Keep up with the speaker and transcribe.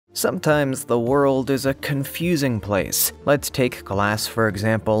Sometimes the world is a confusing place. Let's take glass for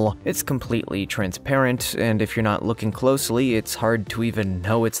example. It's completely transparent, and if you're not looking closely, it's hard to even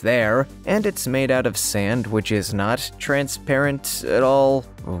know it's there. And it's made out of sand, which is not transparent at all.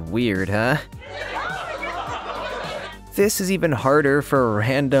 Weird, huh? This is even harder for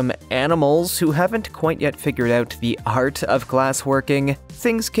random animals who haven't quite yet figured out the art of glass working.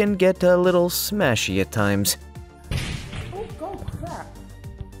 Things can get a little smashy at times.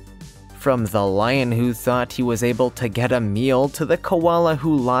 From the lion who thought he was able to get a meal to the koala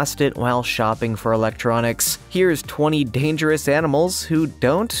who lost it while shopping for electronics, here's 20 dangerous animals who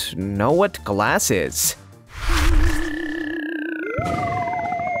don't know what glass is.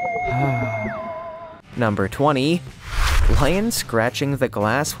 Number 20. Lion scratching the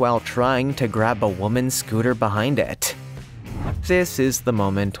glass while trying to grab a woman's scooter behind it. This is the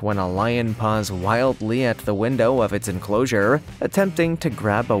moment when a lion paws wildly at the window of its enclosure, attempting to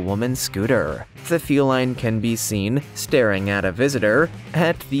grab a woman's scooter. The feline can be seen staring at a visitor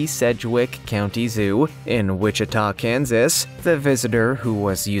at the Sedgwick County Zoo in Wichita, Kansas. The visitor, who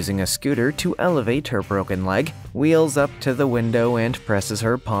was using a scooter to elevate her broken leg, wheels up to the window and presses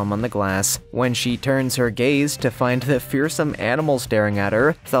her palm on the glass. When she turns her gaze to find the fearsome animal staring at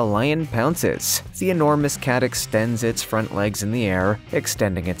her, the lion pounces. The enormous cat extends its front legs in the air,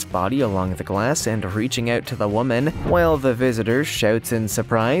 extending its body along the glass and reaching out to the woman. While the visitor shouts in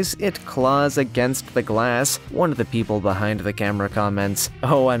surprise, it claws against the glass. One of the people behind the camera comments,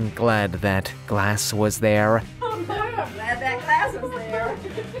 "Oh, I'm glad that glass was there." I'm glad that glass was there.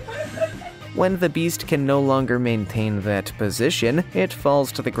 When the beast can no longer maintain that position, it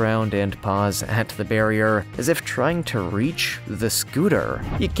falls to the ground and paws at the barrier, as if trying to reach the scooter.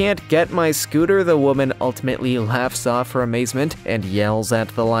 "You can't get my scooter," the woman ultimately laughs off her amazement and yells at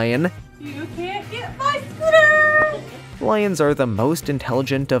the lion. You can't get my scooter! Lions are the most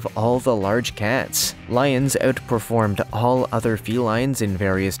intelligent of all the large cats. Lions outperformed all other felines in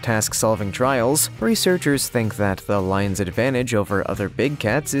various task-solving trials. Researchers think that the lion's advantage over other big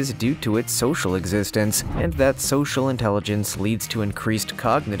cats is due to its social existence, and that social intelligence leads to increased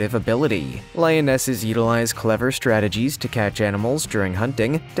cognitive ability. Lionesses utilize clever strategies to catch animals during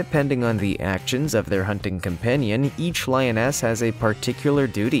hunting. Depending on the actions of their hunting companion, each lioness has a particular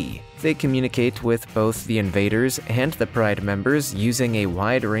duty. They communicate with both the invaders and the pride members using a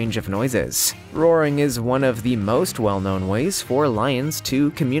wide range of noises. Roaring is one of the most well-known ways for lions to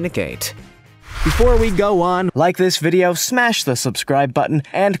communicate. Before we go on, like this video, smash the subscribe button,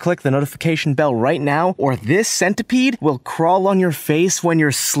 and click the notification bell right now, or this centipede will crawl on your face when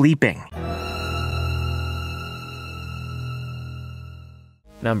you're sleeping.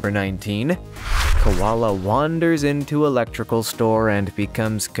 Number 19. Koala wanders into electrical store and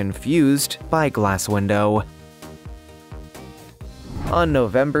becomes confused by glass window. On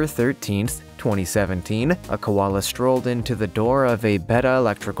November 13th, 2017, a koala strolled into the door of a Beta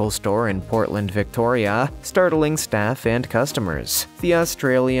electrical store in Portland, Victoria, startling staff and customers. The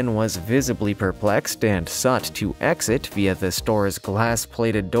Australian was visibly perplexed and sought to exit via the store's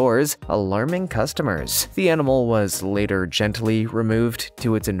glass-plated doors, alarming customers. The animal was later gently removed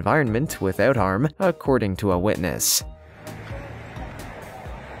to its environment without harm, according to a witness.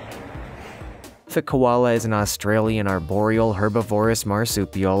 The koala is an Australian arboreal herbivorous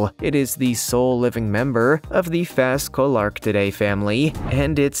marsupial. It is the sole living member of the Phascolarctidae family,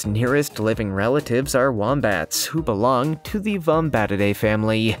 and its nearest living relatives are wombats, who belong to the Vombatidae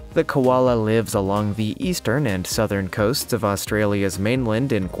family. The koala lives along the eastern and southern coasts of Australia's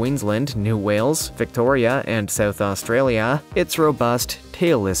mainland in Queensland, New Wales, Victoria, and South Australia. Its robust,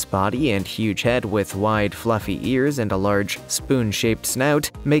 tailless body and huge head with wide, fluffy ears and a large, spoon-shaped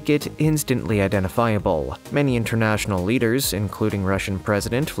snout make it instantly identifiable. Many international leaders, including Russian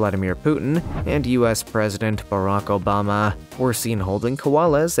President Vladimir Putin and US President Barack Obama, were seen holding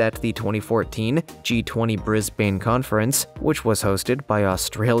koalas at the 2014 G20 Brisbane conference, which was hosted by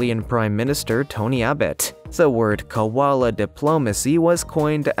Australian Prime Minister Tony Abbott. The word koala diplomacy was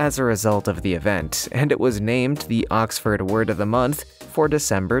coined as a result of the event, and it was named the Oxford Word of the Month for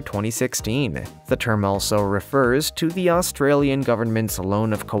December 2016. The term also refers to the Australian government's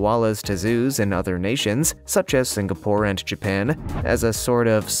loan of koalas to zoos in other nations, such as Singapore and Japan, as a sort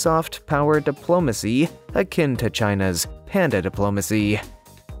of soft power diplomacy akin to China's panda diplomacy.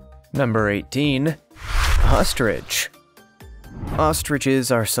 Number 18. Ostrich. Ostriches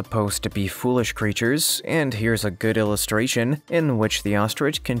are supposed to be foolish creatures, and here's a good illustration in which the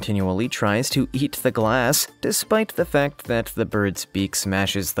ostrich continually tries to eat the glass, despite the fact that the bird's beak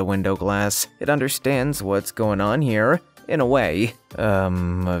smashes the window glass. It understands what's going on here. In a way,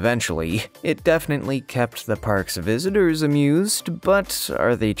 eventually. It definitely kept the park's visitors amused, but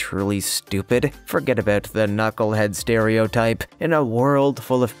are they truly stupid? Forget about the knucklehead stereotype. In a world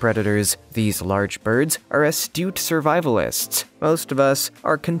full of predators, these large birds are astute survivalists. Most of us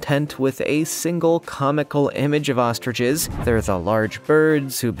are content with a single comical image of ostriches. They're the large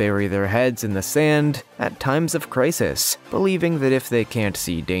birds who bury their heads in the sand at times of crisis, believing that if they can't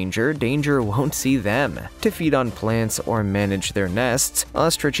see danger, danger won't see them. To feed on plants or manage their nests,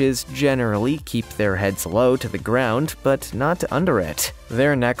 ostriches generally keep their heads low to the ground, but not under it.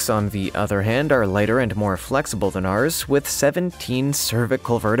 Their necks, on the other hand, are lighter and more flexible than ours, with 17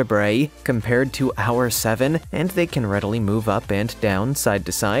 cervical vertebrae compared to our 7, and they can readily move up and down, side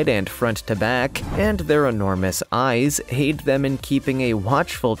to side, and front to back, and their enormous eyes aid them in keeping a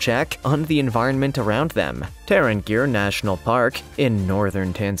watchful check on the environment around them. Tarangire National Park in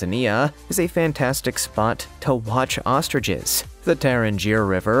northern Tanzania is a fantastic spot to watch ostriches. The Tarangire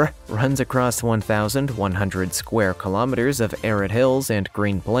River runs across 1,100 square kilometers of arid hills and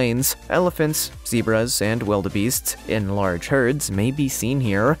green plains. Elephants, zebras, and wildebeests in large herds may be seen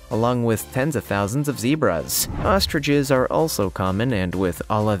here, along with tens of thousands of zebras. Ostriches are also common, and with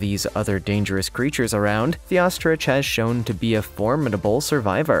all of these other dangerous creatures around, the ostrich has shown to be a formidable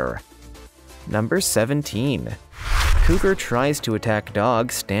survivor. Number 17. Cougar tries to attack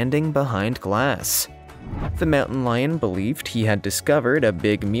dog standing behind glass. The mountain lion believed he had discovered a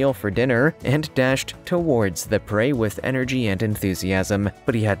big meal for dinner and dashed towards the prey with energy and enthusiasm,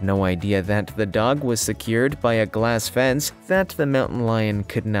 but he had no idea that the dog was secured by a glass fence that the mountain lion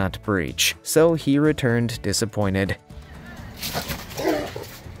could not breach, so he returned disappointed.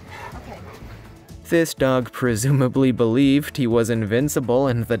 This dog presumably believed he was invincible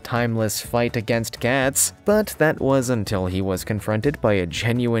in the timeless fight against cats, but that was until he was confronted by a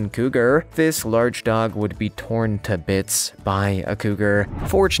genuine cougar. This large dog would be torn to bits by a cougar.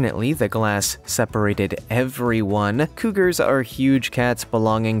 Fortunately, the glass separated everyone. Cougars are huge cats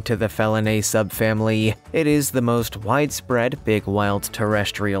belonging to the Felinae subfamily. It is the most widespread big wild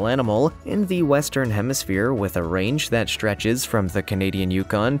terrestrial animal in the Western Hemisphere, with a range that stretches from the Canadian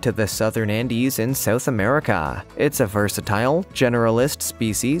Yukon to the southern Andes in South America. It's a versatile, generalist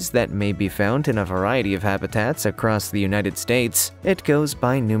species that may be found in a variety of habitats across the United States. It goes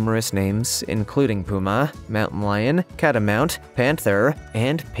by numerous names, including puma, mountain lion, catamount, panther,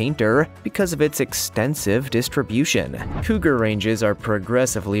 and painter, because of its extensive distribution. Cougar ranges are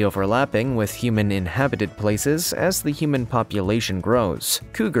progressively overlapping with human-inhabited places as the human population grows.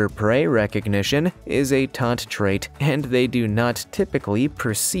 Cougar prey recognition is a taught trait, and they do not typically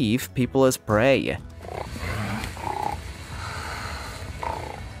perceive people as prey.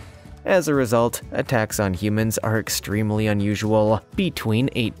 As a result, attacks on humans are extremely unusual. Between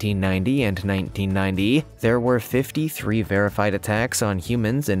 1890 and 1990, there were 53 verified attacks on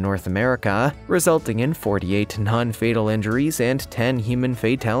humans in North America, resulting in 48 non-fatal injuries and 10 human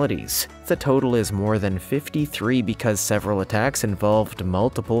fatalities. The total is more than 53 because several attacks involved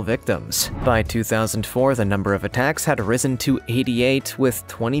multiple victims. By 2004, the number of attacks had risen to 88, with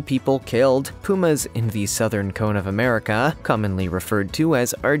 20 people killed. Pumas in the southern cone of America, commonly referred to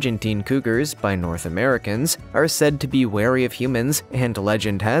as Argentine cougars by North Americans, are said to be wary of humans, and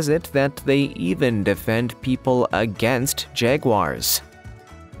legend has it that they even defend people against jaguars.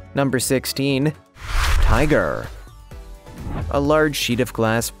 Number 16. Tiger. A large sheet of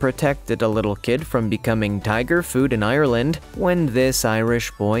glass protected a little kid from becoming tiger food in Ireland. When this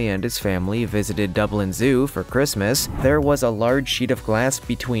Irish boy and his family visited Dublin Zoo for Christmas, there was a large sheet of glass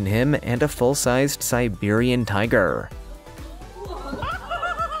between him and a full-sized Siberian tiger.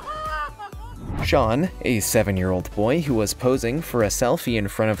 Sean, a 7-year-old boy who was posing for a selfie in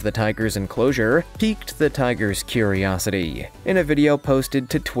front of the tiger's enclosure, piqued the tiger's curiosity. In a video posted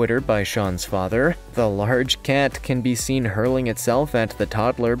to Twitter by Sean's father, the large cat can be seen hurling itself at the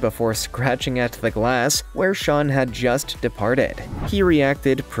toddler before scratching at the glass where Sean had just departed. He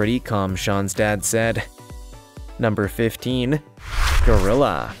reacted pretty calm, Sean's dad said. Number 15.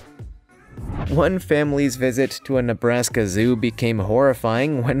 Gorilla. One family's visit to a Nebraska zoo became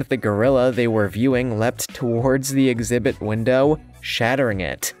horrifying when the gorilla they were viewing leapt towards the exhibit window, shattering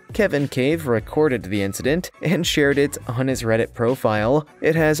it. Kevin Cave recorded the incident and shared it on his Reddit profile.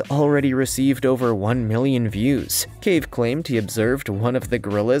 It has already received over 1 million views. Cave claimed he observed one of the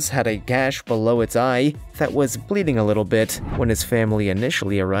gorillas had a gash below its eye that was bleeding a little bit when his family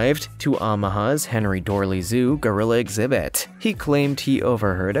initially arrived to Omaha's Henry Dorley Zoo gorilla exhibit. He claimed he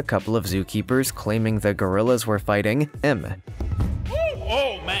overheard a couple of zookeepers claiming the gorillas were fighting him.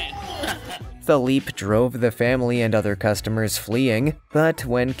 Oh man! The leap drove the family and other customers fleeing, but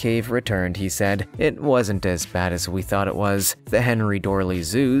when Cave returned, he said, "It wasn't as bad as we thought it was." The Henry Dorley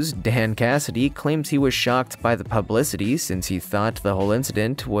Zoo's Dan Cassidy claims he was shocked by the publicity since he thought the whole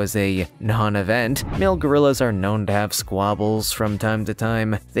incident was a non-event. Male gorillas are known to have squabbles from time to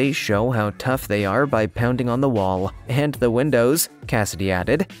time. They show how tough they are by pounding on the wall and the windows. Cassidy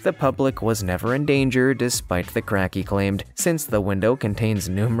added, "The public was never in danger despite the crack," he claimed, since the window contains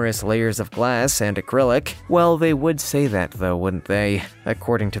numerous layers of glass and acrylic. Well, they would say that though, wouldn't they?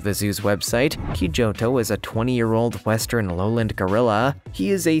 According to the zoo's website, Kijoto is a 20-year-old western lowland gorilla.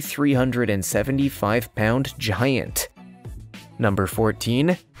 He is a 375-pound giant. Number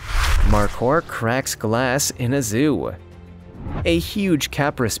 14. Markhor cracks glass in a zoo. A huge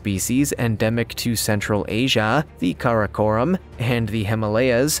capra species endemic to Central Asia, the Karakoram, and the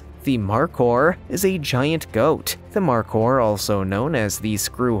Himalayas, the markhor is a giant goat. The markhor, also known as the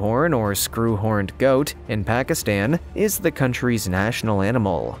screwhorn or screw-horned goat in Pakistan, is the country's national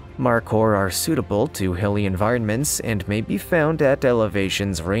animal. Markhor are suitable to hilly environments and may be found at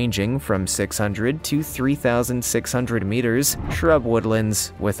elevations ranging from 600 to 3,600 meters. Shrub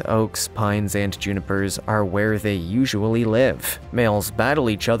woodlands with oaks, pines, and junipers are where they usually live. Males battle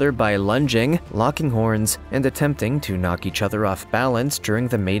each other by lunging, locking horns, and attempting to knock each other off balance during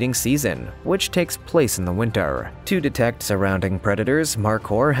the mating season, which takes place in the winter. To detect surrounding predators,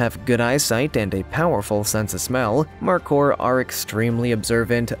 markhor have good eyesight and a powerful sense of smell. Markhor are extremely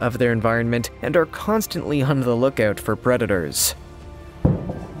observant of their environment and are constantly on the lookout for predators.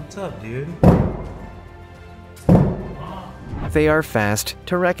 What's up, dude? They are fast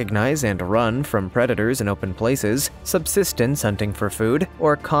to recognize and run from predators in open places. Subsistence hunting for food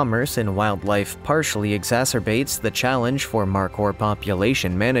or commerce in wildlife partially exacerbates the challenge for markhor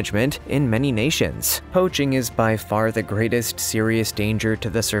population management in many nations. Poaching is by far the greatest serious danger to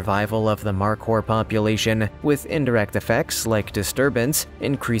the survival of the markhor population, with indirect effects like disturbance,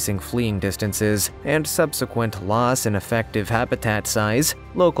 increasing fleeing distances, and subsequent loss in effective habitat size.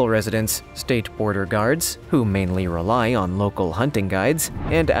 Local residents, state border guards, who mainly rely on local hunting guides,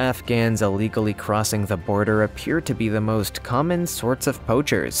 and Afghans illegally crossing the border appear to be the most common sorts of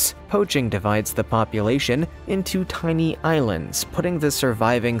poachers. Poaching divides the population into tiny islands, putting the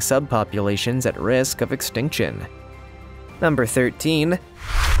surviving subpopulations at risk of extinction. Number 13.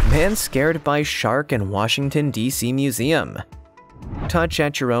 Man scared by shark in Washington, D.C. Museum. Touch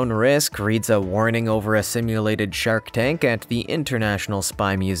at your own risk reads a warning over a simulated shark tank at the International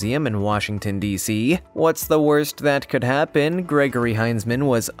Spy Museum in Washington, D.C. What's the worst that could happen? Gregory Heinzman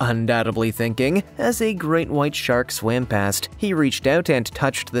was undoubtedly thinking as a great white shark swam past. He reached out and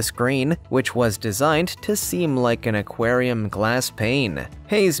touched the screen, which was designed to seem like an aquarium glass pane.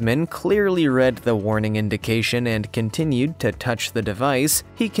 Heinzman clearly read the warning indication and continued to touch the device.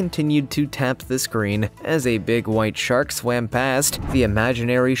 He continued to tap the screen as a big white shark swam past. The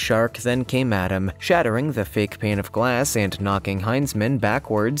imaginary shark then came at him, shattering the fake pane of glass and knocking Heinzman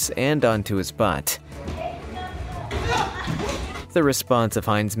backwards and onto his butt. The response of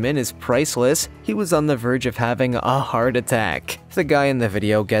Heinzman is priceless. He was on the verge of having a heart attack. The guy in the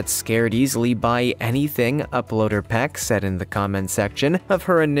video gets scared easily by anything, uploader Peck said in the comments section of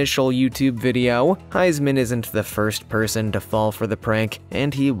her initial YouTube video. Heinzman isn't the first person to fall for the prank,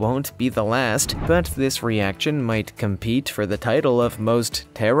 and he won't be the last, but this reaction might compete for the title of most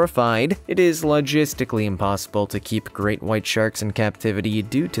terrified. It is logistically impossible to keep great white sharks in captivity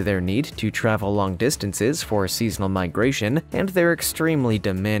due to their need to travel long distances for seasonal migration and their extremely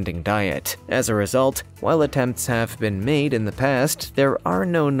demanding diet. As a result, while attempts have been made in the past, there are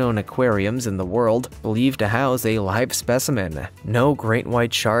no known aquariums in the world believed to house a live specimen. No great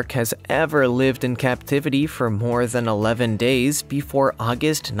white shark has ever lived in captivity for more than 11 days before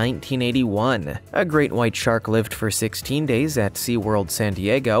August 1981. A great white shark lived for 16 days at SeaWorld San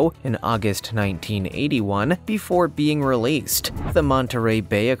Diego in August 1981 before being released. The Monterey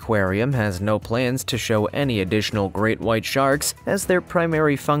Bay Aquarium has no plans to show any additional great white sharks, as their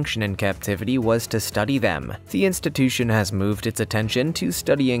primary function in captivity was to study them. The institution has moved its attention to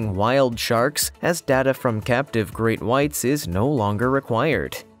studying wild sharks, as data from captive great whites is no longer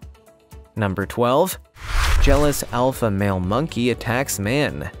required. Number 12. Jealous alpha male monkey attacks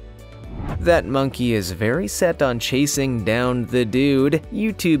man. That monkey is very set on chasing down the dude.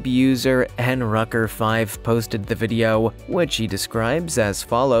 YouTube user nrucker5 posted the video, which he describes as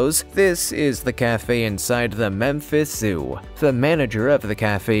follows. This is the cafe inside the Memphis Zoo. The manager of the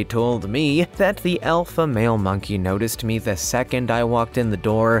cafe told me that the alpha male monkey noticed me the second I walked in the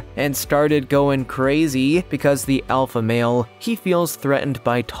door and started going crazy because the alpha male, he feels threatened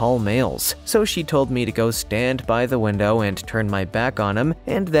by tall males. So she told me to go stand by the window and turn my back on him,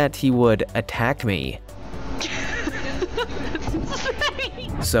 and that he would "Attack me."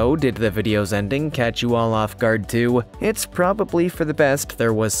 So, did the video's ending catch you all off guard too? It's probably for the best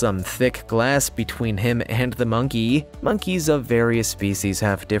there was some thick glass between him and the monkey. Monkeys of various species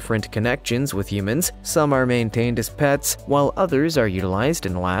have different connections with humans. Some are maintained as pets, while others are utilized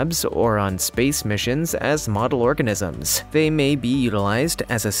in labs or on space missions as model organisms. They may be utilized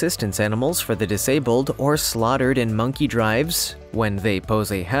as assistance animals for the disabled or slaughtered in monkey drives when they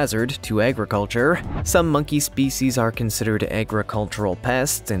pose a hazard to agriculture. Some monkey species are considered agricultural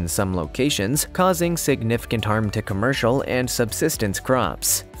pests in some locations, causing significant harm to commercial and subsistence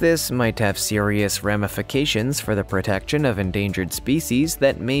crops. This might have serious ramifications for the protection of endangered species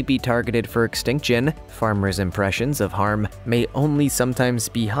that may be targeted for extinction. Farmers' impressions of harm may only sometimes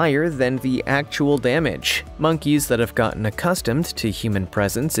be higher than the actual damage. Monkeys that have gotten accustomed to human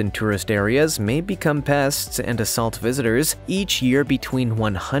presence in tourist areas may become pests and assault visitors. Each year, between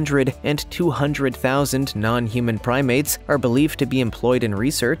 100 and 200,000 non-human primates are believed to be employed in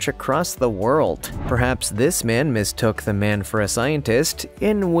research across the world. Perhaps this man mistook the man for a scientist,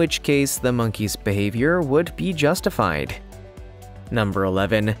 in which case the monkey's behavior would be justified. Number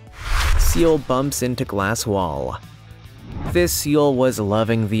 11. Seal bumps into glass wall. This seal was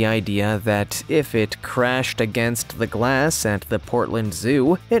loving the idea that if it crashed against the glass at the Portland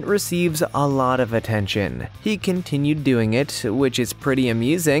Zoo, it receives a lot of attention. He continued doing it, which is pretty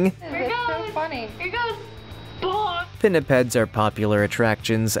amusing. It's so funny. Here goes. Bonk. Pinnipeds are popular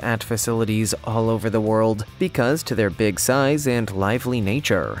attractions at facilities all over the world because to their big size and lively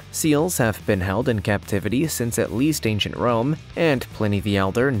nature. Seals have been held in captivity since at least ancient Rome, and Pliny the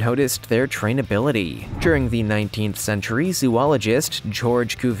Elder noticed their trainability. During the 19th century, zoologist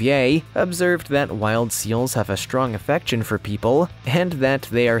George Cuvier observed that wild seals have a strong affection for people, and that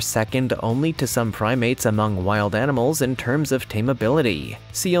they are second only to some primates among wild animals in terms of tameability.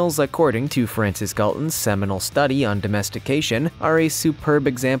 Seals, according to Francis Galton's seminal study on domestication, are a superb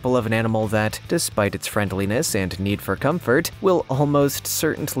example of an animal that, despite its friendliness and need for comfort, will almost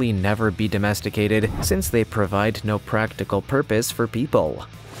certainly never be domesticated, since they provide no practical purpose for people.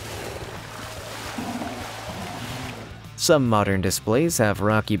 Some modern displays have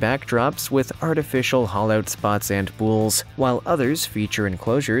rocky backdrops with artificial hollowed spots and pools, while others feature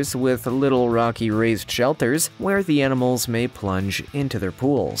enclosures with little rocky raised shelters where the animals may plunge into their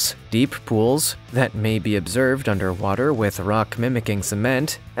pools. Deep pools that may be observed underwater with rock mimicking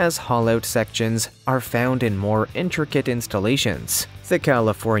cement, as hollowed sections, are found in more intricate installations. The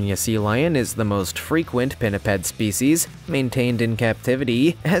California sea lion is the most frequent pinniped species maintained in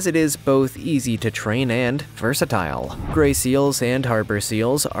captivity, as it is both easy to train and versatile. Gray seals and harbor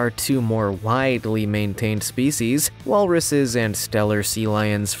seals are two more widely maintained species. Walruses and stellar sea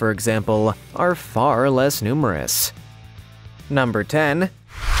lions, for example, are far less numerous. Number 10.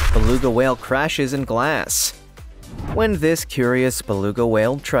 Beluga whale crashes in glass. When this curious beluga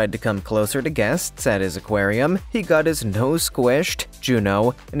whale tried to come closer to guests at his aquarium, he got his nose squished.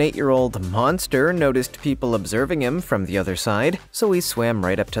 Juno, an 8-year-old monster, noticed people observing him from the other side, so he swam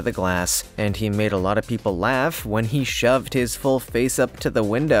right up to the glass, and he made a lot of people laugh when he shoved his full face up to the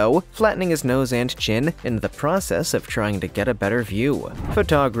window, flattening his nose and chin in the process of trying to get a better view.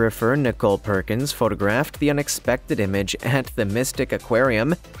 Photographer Nicole Perkins photographed the unexpected image at the Mystic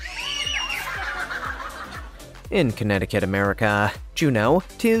Aquarium in Connecticut, America. Juno,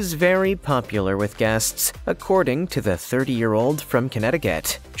 'tis very popular with guests, according to the 30-year-old from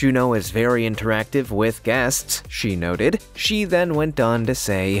Connecticut. Juno is very interactive with guests, she noted. She then went on to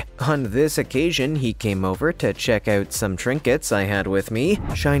say, on this occasion he came over to check out some trinkets I had with me,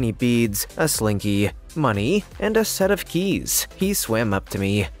 shiny beads, a slinky, money, and a set of keys. He swam up to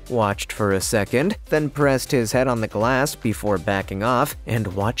me, watched for a second, then pressed his head on the glass before backing off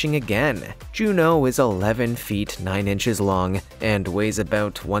and watching again. Juno is 11 feet 9 inches long and weighs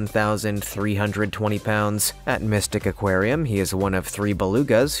about 1,320 pounds. At Mystic Aquarium, he is one of 3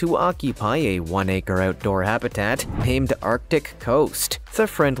 belugas who occupy a 1-acre outdoor habitat named Arctic Coast. The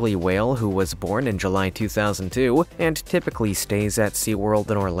friendly whale, who was born in July 2002 and typically stays at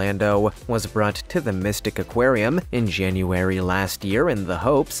SeaWorld in Orlando, was brought to the Mystic Aquarium in January last year in the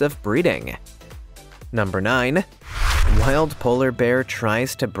hopes of breeding. Number 9. Wild polar bear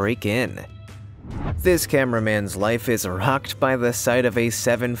tries to break in. This cameraman's life is rocked by the sight of a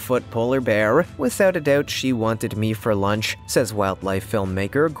 7-foot polar bear. Without a doubt, she wanted me for lunch, says wildlife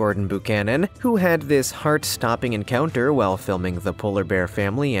filmmaker Gordon Buchanan, who had this heart-stopping encounter while filming the Polar Bear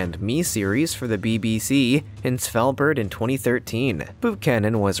Family and Me series for the BBC in Svalbard in 2013.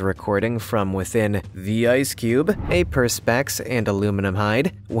 Buchanan was recording from within the ice cube, a perspex and aluminum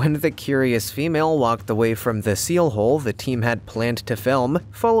hide, when the curious female walked away from the seal hole the team had planned to film,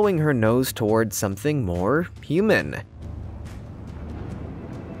 following her nose towards something more human.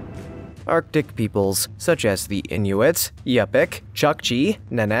 Arctic peoples, such as the Inuits, Yupik, Chukchi,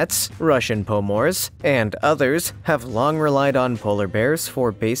 Nenets, Russian Pomors, and others, have long relied on polar bears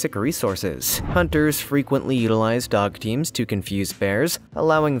for basic resources. Hunters frequently utilize dog teams to confuse bears,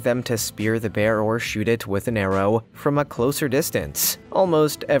 allowing them to spear the bear or shoot it with an arrow from a closer distance.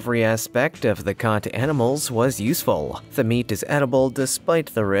 Almost every aspect of the caught animals was useful. The meat is edible despite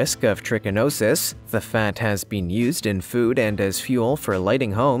the risk of trichinosis. The fat has been used in food and as fuel for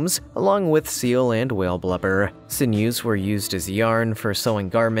lighting homes, along with seal and whale blubber. Sinews were used as yarn for sewing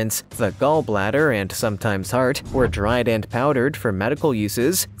garments. The gallbladder and sometimes heart were dried and powdered for medical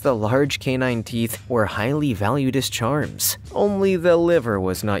uses. The large canine teeth were highly valued as charms. Only the liver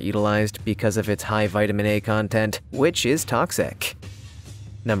was not utilized because of its high vitamin A content, which is toxic.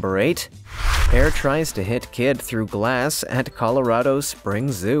 Number 8. Bear tries to hit kid through glass at Colorado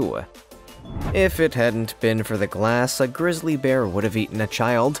Springs Zoo. If it hadn't been for the glass, a grizzly bear would have eaten a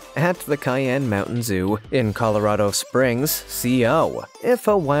child at the Cayenne Mountain Zoo in Colorado Springs, CO. If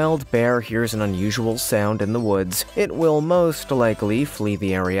a wild bear hears an unusual sound in the woods, it will most likely flee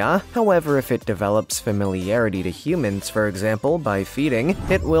the area. However, if it develops familiarity to humans, for example, by feeding,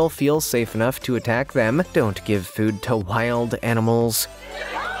 it will feel safe enough to attack them. Don't give food to wild animals.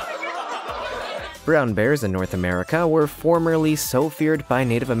 Brown bears in North America were formerly so feared by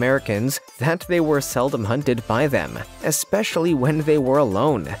Native Americans that they were seldom hunted by them, especially when they were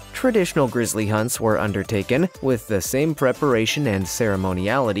alone. Traditional grizzly hunts were undertaken with the same preparation and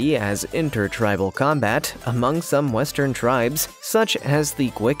ceremoniality as intertribal combat among some Western tribes, such as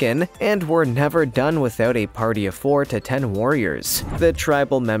the Gwich'in, and were never done without a party of 4 to 10 warriors. The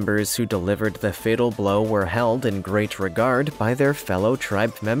tribal members who delivered the fatal blow were held in great regard by their fellow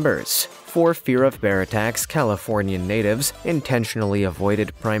tribe members. For fear of bear attacks, Californian natives intentionally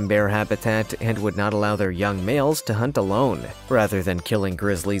avoided prime bear habitat and would not allow their young males to hunt alone. Rather than killing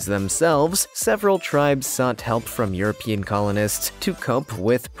grizzlies themselves, several tribes sought help from European colonists to cope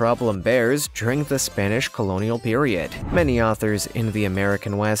with problem bears during the Spanish colonial period. Many authors in the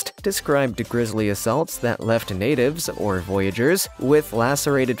American West described grizzly assaults that left natives, or voyagers, with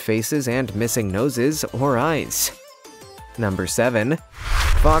lacerated faces and missing noses or eyes. Number 7.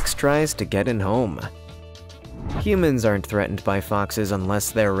 Fox tries to get in home. Humans aren't threatened by foxes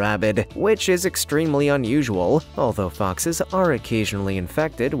unless they're rabid, which is extremely unusual. Although foxes are occasionally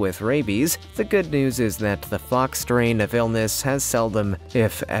infected with rabies, the good news is that the fox strain of illness has seldom,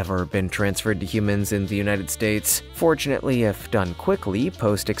 if ever, been transferred to humans in the United States. Fortunately, if done quickly,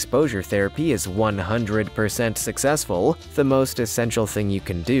 post-exposure therapy is 100% successful. The most essential thing you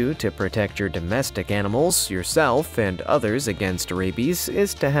can do to protect your domestic animals, yourself, and others against rabies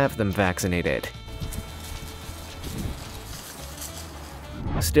is to have them vaccinated.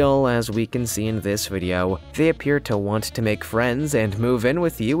 Still, as we can see in this video, they appear to want to make friends and move in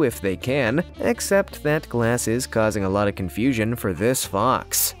with you if they can, except that glass is causing a lot of confusion for this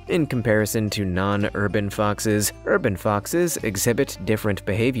fox. In comparison to non-urban foxes, urban foxes exhibit different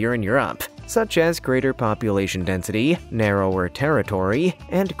behavior in Europe, such as greater population density, narrower territory,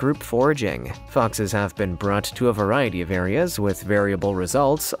 and group foraging. Foxes have been brought to a variety of areas with variable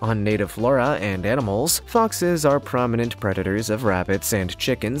results on native flora and animals. Foxes are prominent predators of rabbits and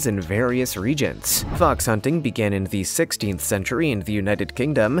chickens in various regions. Fox hunting began in the 16th century in the United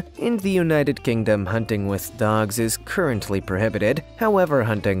Kingdom. In the United Kingdom, hunting with dogs is currently prohibited. However,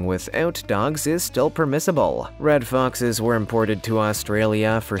 hunting without dogs is still permissible. Red foxes were imported to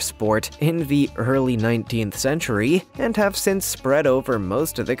Australia for sport in the early 19th century and have since spread over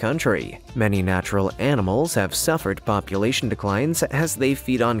most of the country. Many natural animals have suffered population declines as they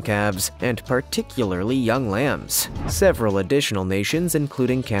feed on calves, and particularly young lambs. Several additional nations,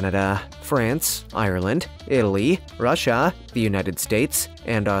 including Canada, France, Ireland, Italy, Russia, the United States,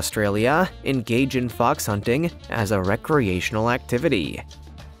 and Australia, engage in fox hunting as a recreational activity.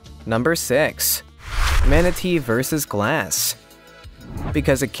 Number 6. Manatee versus glass.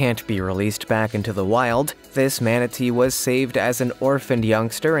 Because it can't be released back into the wild, this manatee was saved as an orphaned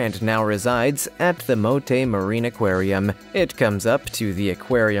youngster and now resides at the Mote Marine Aquarium. It comes up to the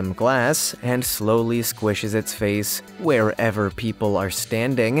aquarium glass and slowly squishes its face wherever people are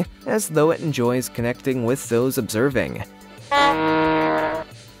standing, as though it enjoys connecting with those observing.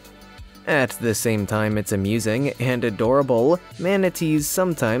 At the same time it's amusing and adorable, manatees,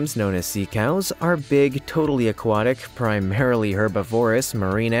 sometimes known as sea cows, are big, totally aquatic, primarily herbivorous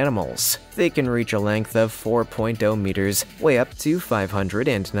marine animals. They can reach a length of 4.0 meters, weigh up to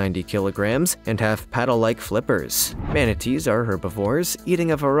 590 kilograms, and have paddle-like flippers. Manatees are herbivores,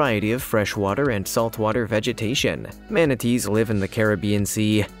 eating a variety of freshwater and saltwater vegetation. Manatees live in the Caribbean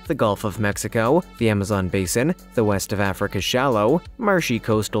Sea, the Gulf of Mexico, the Amazon Basin, the west of Africa's shallow, marshy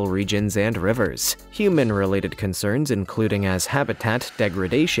coastal regions, and rivers. Human-related concerns, including as habitat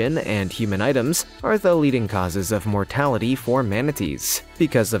degradation and human items, are the leading causes of mortality for manatees.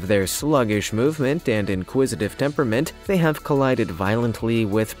 Because of their sluggish movement and inquisitive temperament, they have collided violently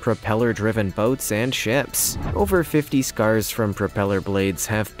with propeller-driven boats and ships. Over 50 scars from propeller blades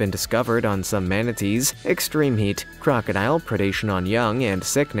have been discovered on some manatees. Extreme heat, crocodile predation on young, and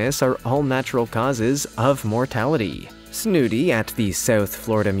sickness are all natural causes of mortality. Snooty at the South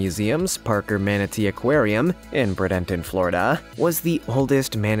Florida Museum's Parker Manatee Aquarium in Bradenton, Florida, was the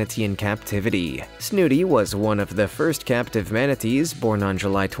oldest manatee in captivity. Snooty was one of the first captive manatees born on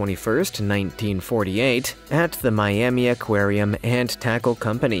July 21, 1948, at the Miami Aquarium and Tackle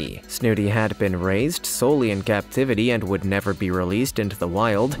Company. Snooty had been raised solely in captivity and would never be released into the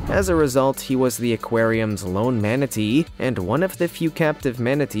wild. As a result, he was the aquarium's lone manatee and one of the few captive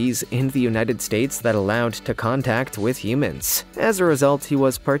manatees in the United States that allowed to contact with humans. As a result, he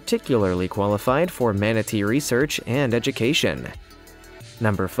was particularly qualified for manatee research and education.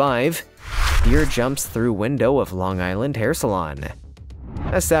 Number 5. Deer jumps through window of Long Island hair salon.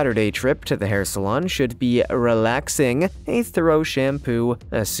 A Saturday trip to the hair salon should be relaxing: a thorough shampoo,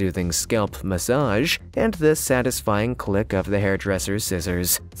 a soothing scalp massage, and the satisfying click of the hairdresser's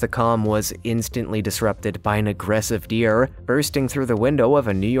scissors. The calm was instantly disrupted by an aggressive deer bursting through the window of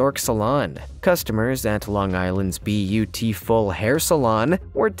a New York salon. Customers at Long Island's Beautiful Hair Salon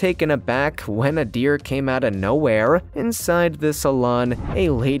were taken aback when a deer came out of nowhere. Inside the salon, a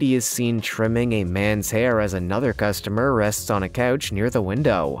lady is seen trimming a man's hair as another customer rests on a couch near the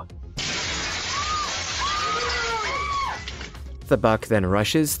window. The buck then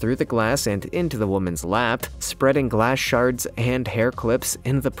rushes through the glass and into the woman's lap, spreading glass shards and hair clips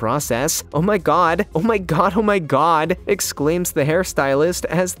in the process. "Oh my god! Oh my god! Oh my god!" exclaims the hairstylist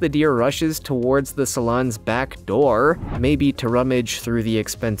as the deer rushes towards the salon's back door, maybe to rummage through the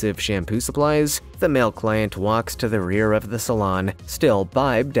expensive shampoo supplies. The male client walks to the rear of the salon, still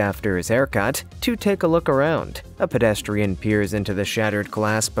bibed after his haircut, to take a look around. A pedestrian peers into the shattered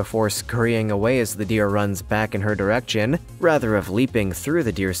glass before scurrying away as the deer runs back in her direction. Rather of leaping through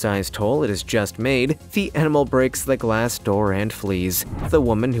the deer-sized hole it has just made, the animal breaks the glass door and flees. The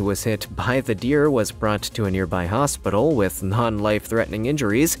woman who was hit by the deer was brought to a nearby hospital with non-life-threatening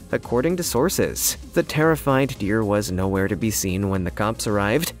injuries, according to sources. The terrified deer was nowhere to be seen when the cops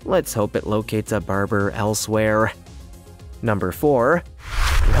arrived. Let's hope it locates a barber elsewhere. Number 4.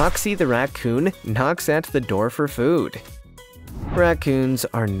 Roxy the raccoon knocks at the door for food. Raccoons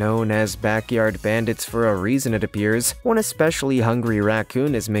are known as backyard bandits for a reason, it appears. One especially hungry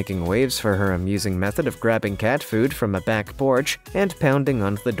raccoon is making waves for her amusing method of grabbing cat food from a back porch and pounding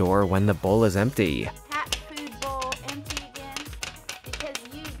on the door when the bowl is empty. Cat food bowl empty again because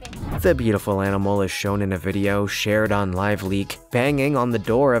you've been... The beautiful animal is shown in a video shared on LiveLeak, banging on the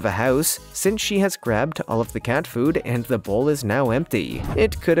door of a house since she has grabbed all of the cat food and the bowl is now empty.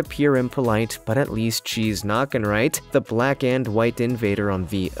 It could appear impolite, but at least she's knocking right. The black and white invader, on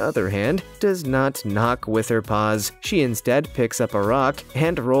the other hand, does not knock with her paws. She instead picks up a rock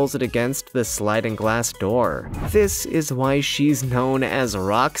and rolls it against the sliding glass door. This is why she's known as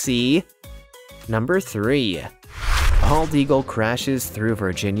Roxy. Number 3. Bald eagle crashes through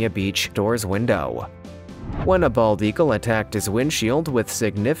Virginia Beach door's window. When a bald eagle attacked his windshield with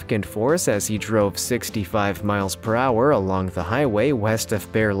significant force as he drove 65 miles per hour along the highway west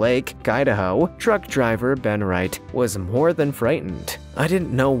of Bear Lake, Idaho, truck driver Ben Wright was more than frightened. "I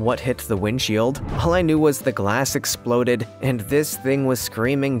didn't know what hit the windshield. All I knew was the glass exploded, and this thing was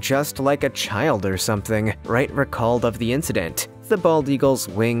screaming just like a child or something," Wright recalled of the incident. The bald eagle's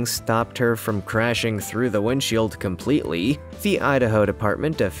wings stopped her from crashing through the windshield completely. The Idaho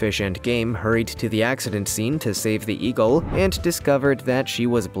Department of Fish and Game hurried to the accident scene to save the eagle and discovered that she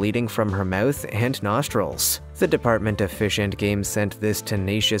was bleeding from her mouth and nostrils. The Department of Fish and Game sent this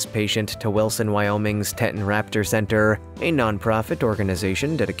tenacious patient to Wilson, Wyoming's Teton Raptor Center, a nonprofit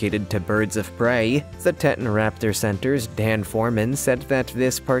organization dedicated to birds of prey. The Teton Raptor Center's Dan Foreman said that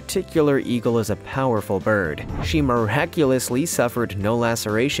this particular eagle is a powerful bird. She miraculously suffered no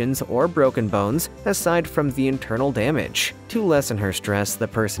lacerations or broken bones aside from the internal damage. To lessen her stress, the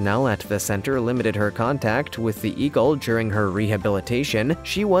personnel at the center limited her contact with the eagle during her rehabilitation.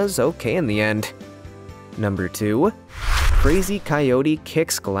 She was okay in the end. Number 2. Crazy coyote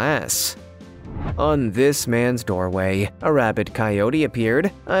kicks glass. On this man's doorway, a rabid coyote appeared.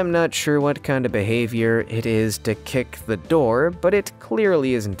 I'm not sure what kind of behavior it is to kick the door, but it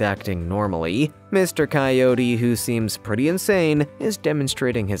clearly isn't acting normally. Mr. Coyote, who seems pretty insane, is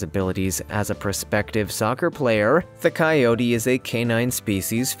demonstrating his abilities as a prospective soccer player. The coyote is a canine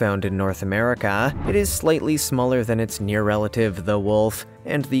species found in North America. It is slightly smaller than its near relative, the wolf,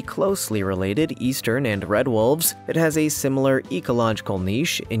 and the closely related eastern and red wolves. It has a similar ecological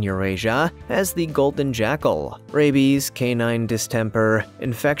niche in Eurasia as the golden jackal. Rabies, canine distemper,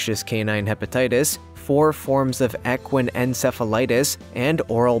 infectious canine hepatitis, 4 forms of equine encephalitis, and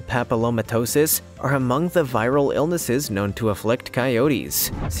oral papillomatosis are among the viral illnesses known to afflict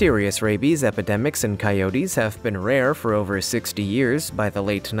coyotes. Serious rabies epidemics in coyotes have been rare for over 60 years by the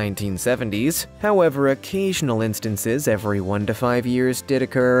late 1970s. However, occasional instances every 1 to 5 years did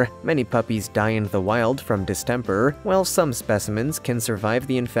occur. Many puppies die in the wild from distemper, while some specimens can survive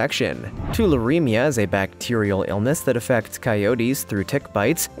the infection. Tularemia is a bacterial illness that affects coyotes through tick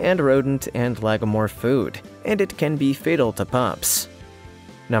bites and rodent and lagomorph food, and it can be fatal to pups.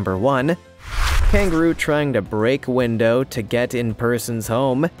 Number 1. Kangaroo trying to break window to get in person's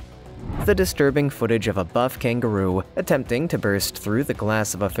home. The disturbing footage of a buff kangaroo attempting to burst through the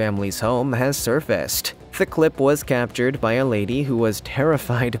glass of a family's home has surfaced. The clip was captured by a lady who was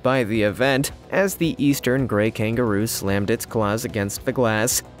terrified by the event as the eastern gray kangaroo slammed its claws against the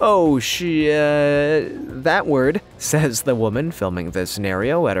glass. "Oh that word," says the woman filming the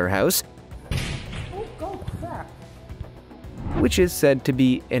scenario at her house, which is said to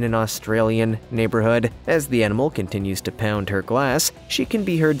be in an Australian neighborhood. As the animal continues to pound her glass, she can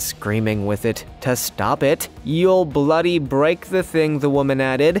be heard screaming with it to stop it. "You'll bloody break the thing," the woman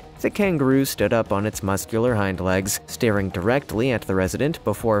added. The kangaroo stood up on its muscular hind legs, staring directly at the resident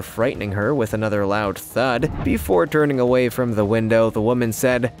before frightening her with another loud thud. Before turning away from the window, the woman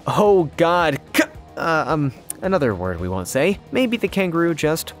said, "Oh God, another word we won't say." Maybe the kangaroo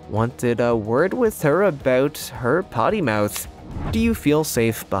just wanted a word with her about her potty mouth. Do you feel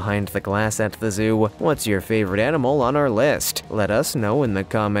safe behind the glass at the zoo? What's your favorite animal on our list? Let us know in the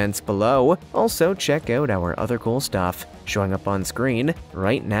comments below. Also, check out our other cool stuff showing up on screen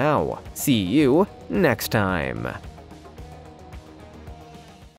right now. See you next time.